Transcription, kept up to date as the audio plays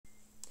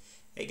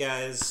Hey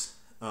guys,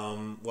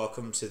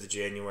 welcome to the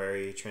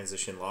January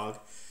transition log.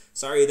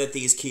 Sorry that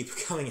these keep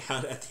coming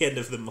out at the end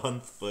of the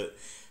month, but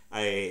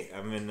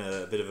I'm in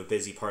a bit of a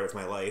busy part of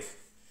my life.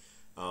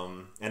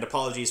 And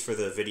apologies for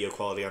the video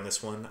quality on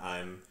this one.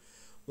 I'm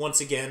once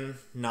again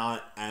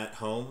not at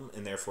home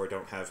and therefore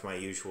don't have my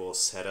usual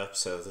setup,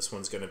 so this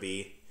one's gonna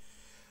be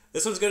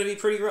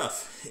pretty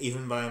rough,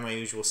 even by my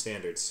usual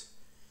standards.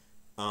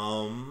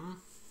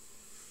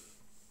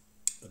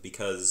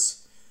 Because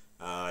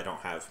I don't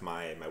have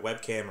my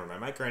webcam or my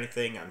mic or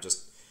anything.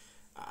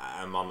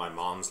 I'm on my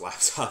mom's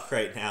laptop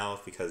right now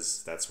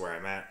because that's where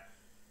I'm at.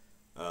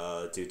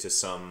 Due to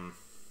some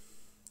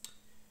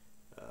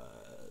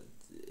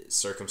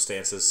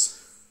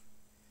circumstances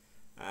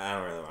I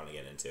don't really want to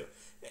get into.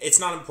 It's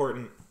not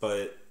important,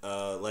 but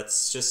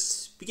let's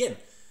just begin.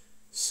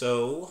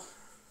 So,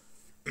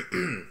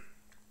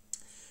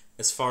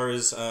 as far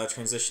as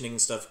transitioning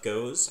stuff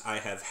goes, I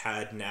have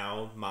had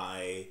now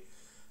my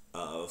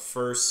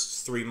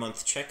first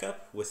 3-month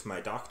checkup with my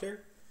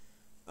doctor,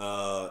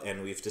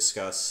 and we've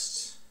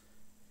discussed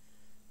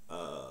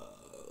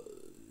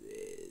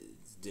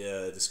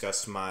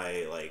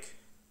my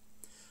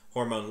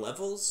hormone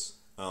levels.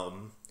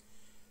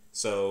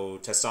 So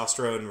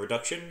testosterone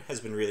reduction has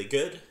been really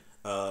good,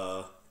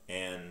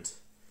 and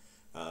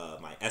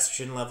my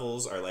estrogen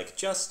levels are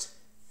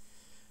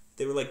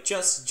they were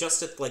just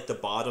at the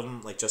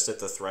bottom, just at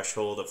the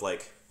threshold of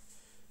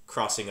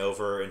crossing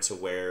over into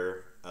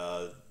where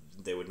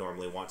they would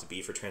normally want to be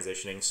for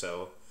transitioning.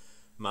 So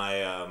my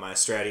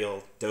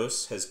estradiol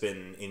dose has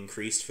been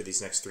increased for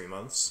these next 3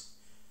 months.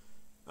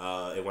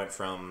 It went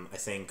from, I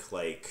think,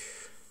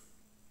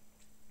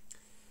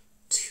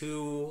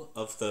 2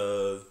 of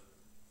the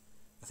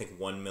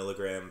 1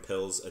 milligram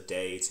pills a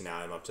day to now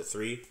I'm up to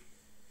 3.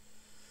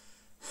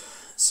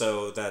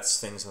 So that's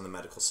things on the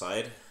medical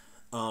side.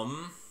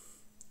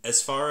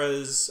 As far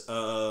as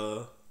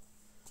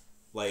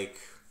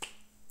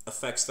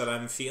effects that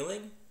I'm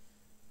feeling,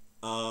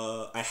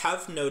 I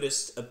have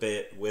noticed a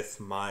bit with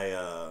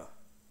my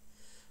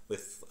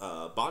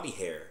body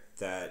hair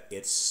that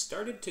it's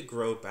started to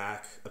grow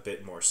back a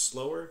bit more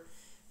slower,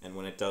 and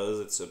when it does,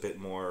 it's a bit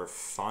more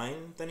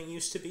fine than it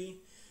used to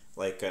be.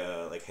 Like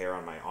hair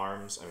on my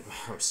arms. I mean, my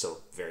arms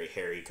still very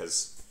hairy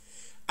because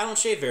I don't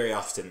shave very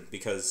often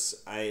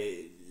because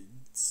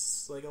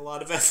it's a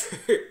lot of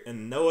effort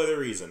and no other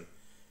reason.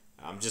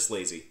 I'm just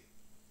lazy.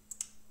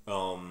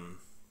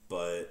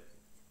 But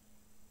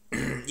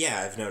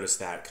yeah, I've noticed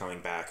that coming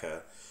back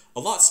a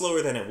lot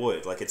slower than it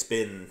would. It's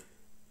been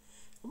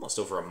almost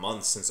over a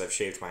month since I've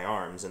shaved my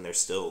arms, and they're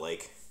still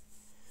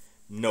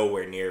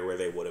nowhere near where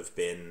they would have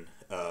been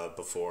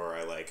before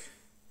I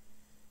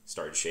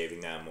started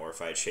shaving them, or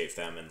if I'd shaved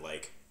them and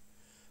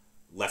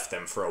left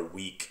them for a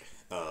week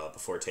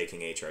before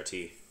taking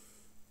HRT.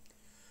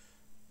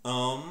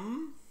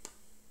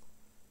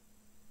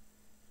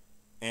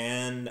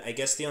 And I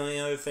guess the only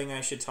other thing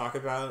I should talk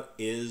about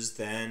is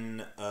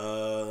then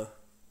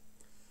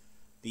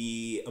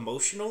the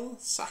emotional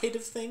side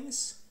of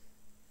things.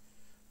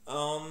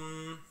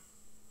 I'm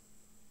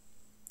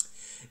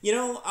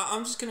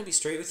just gonna be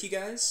straight with you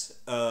guys.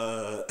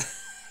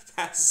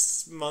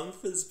 Past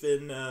month has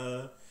been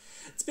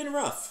it's been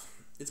rough.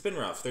 It's been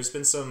rough. There's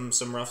been some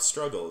rough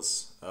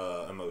struggles,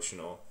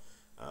 emotional.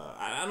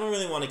 I don't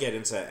really want to get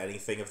into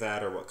anything of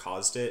that or what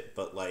caused it,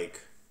 but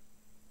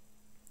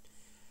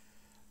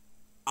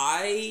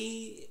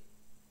I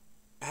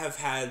have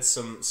had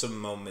some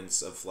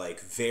moments of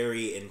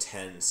very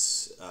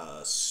intense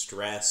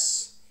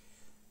stress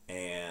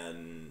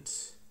and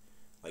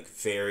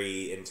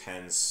very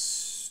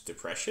intense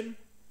depression,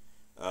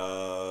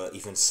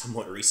 even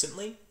somewhat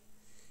recently,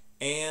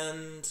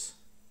 and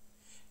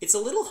it's a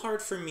little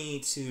hard for me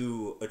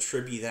to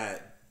attribute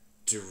that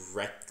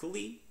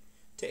directly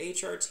to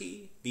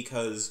HRT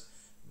because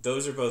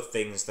those are both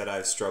things that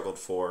I've struggled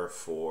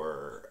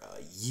for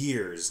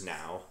years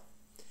now.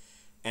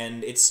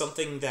 And it's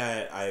something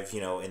that I've,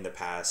 in the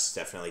past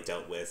definitely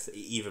dealt with,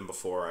 even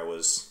before I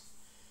was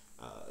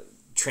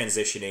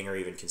transitioning or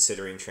even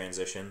considering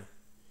transition.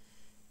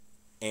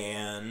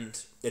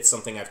 And it's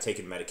something I've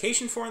taken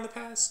medication for in the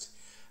past.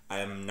 I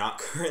am not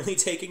currently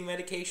taking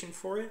medication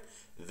for it.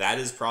 That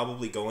is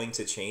probably going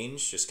to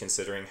change, just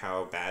considering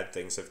how bad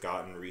things have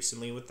gotten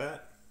recently with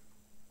that.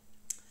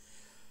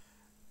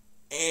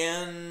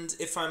 And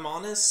if I'm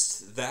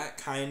honest, that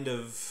kind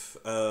of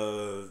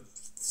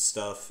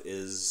stuff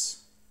is...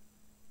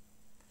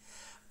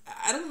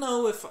 I don't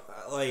know if,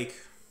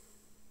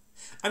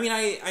 I mean,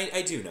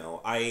 I do know.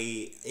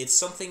 It's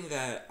something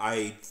that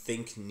I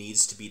think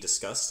needs to be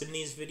discussed in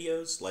these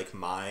videos,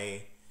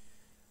 my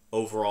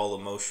overall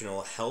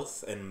emotional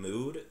health and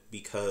mood,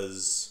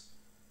 because,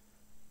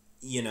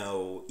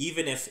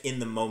 even if in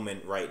the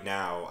moment right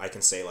now I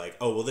can say,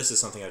 oh, well, this is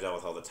something I've dealt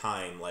with all the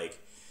time,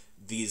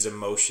 these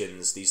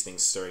emotions, these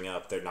things stirring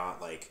up, they're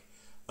not,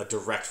 a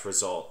direct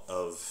result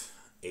of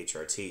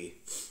HRT.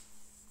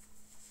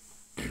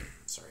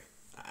 Sorry.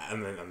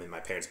 I'm in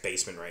my parents'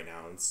 basement right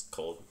now, and it's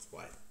cold. That's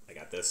why I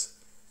got this.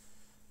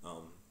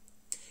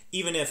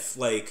 Even if,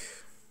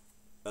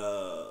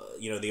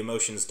 the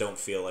emotions don't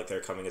feel like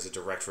they're coming as a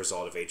direct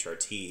result of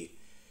HRT,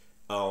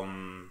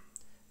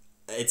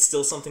 it's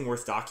still something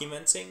worth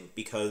documenting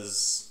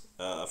because,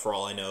 for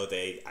all I know,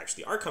 they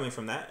actually are coming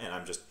from that, and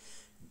I'm just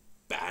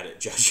bad at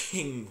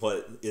judging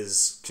what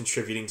is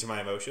contributing to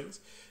my emotions,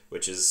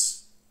 which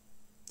is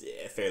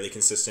fairly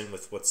consistent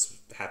with what's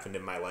happened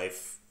in my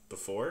life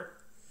before.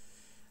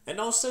 And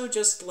also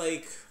just,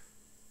 like,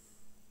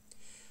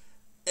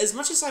 as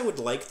much as I would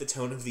like the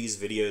tone of these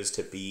videos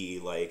to be,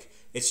 like,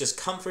 it's just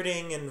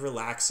comforting and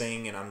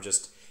relaxing, and I'm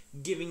just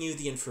giving you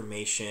the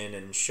information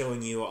and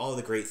showing you all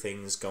the great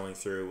things going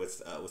through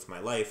with my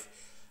life,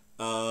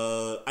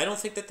 I don't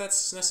think that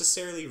that's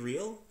necessarily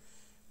real.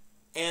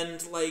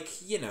 And, like,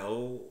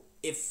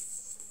 if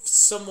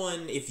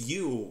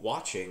you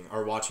watching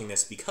are watching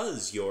this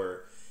because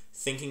you're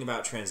thinking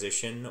about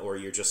transition or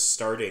you're just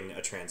starting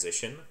a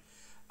transition,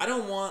 I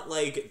don't want,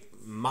 like,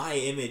 my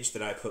image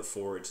that I put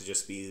forward to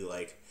just be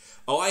like,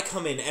 oh, I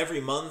come in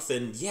every month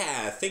and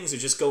yeah, things are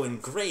just going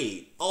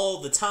great all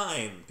the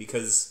time,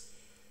 because,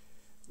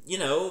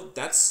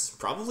 that's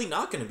probably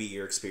not going to be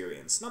your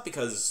experience. Not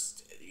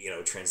because,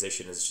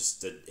 transition is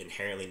just an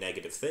inherently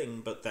negative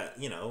thing, but that,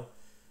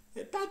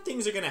 bad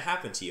things are going to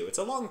happen to you. It's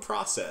a long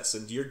process,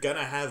 and you're going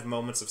to have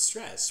moments of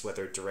stress,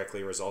 whether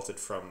directly resulted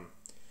from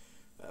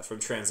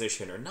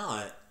transition or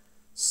not.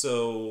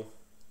 So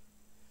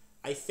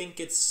I think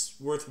it's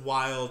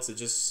worthwhile to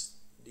just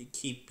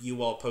keep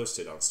you all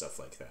posted on stuff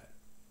like that.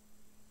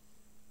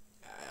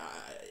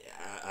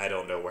 I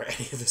don't know where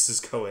any of this is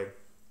going.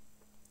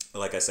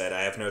 Like I said,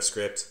 I have no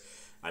script.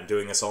 I'm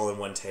doing this all in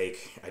one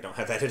take. I don't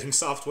have editing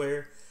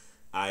software.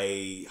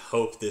 I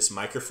hope this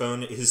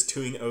microphone is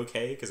doing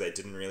okay, because I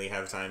didn't really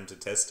have time to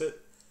test it.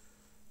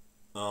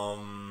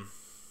 I'm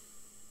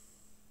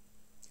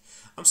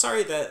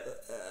sorry that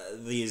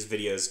these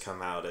videos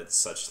come out at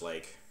such,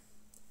 like,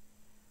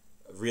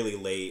 really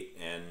late,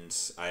 and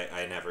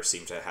I never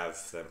seem to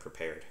have them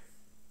prepared.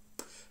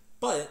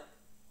 But,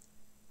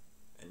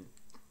 and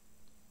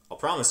I'll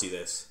promise you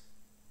this,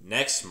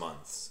 next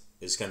month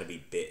is going to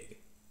be big.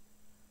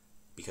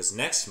 Because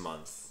next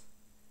month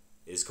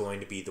is going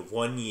to be the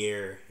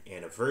 1-year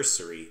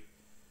anniversary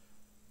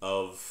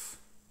of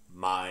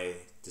my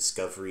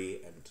discovery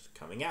and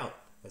coming out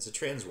as a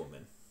trans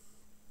woman.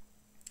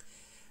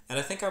 And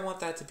I think I want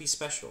that to be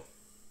special.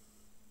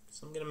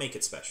 So I'm going to make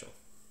it special.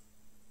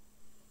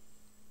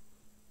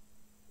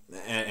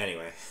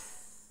 Anyway,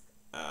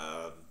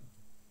 I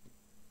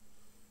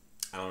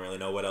don't really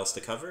know what else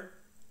to cover.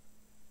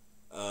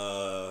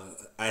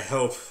 I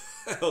hope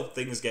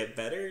things get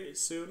better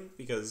soon,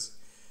 because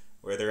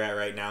where they're at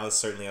right now is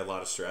certainly a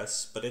lot of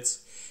stress. But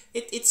it's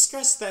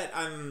stress that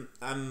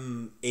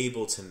I'm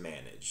able to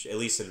manage, at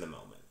least in the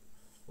moment,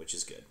 which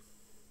is good.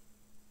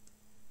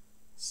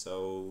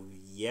 So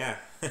yeah,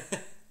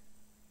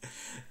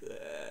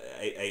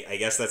 I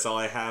guess that's all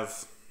I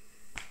have.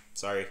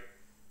 Sorry.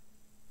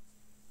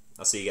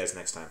 I'll see you guys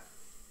next time.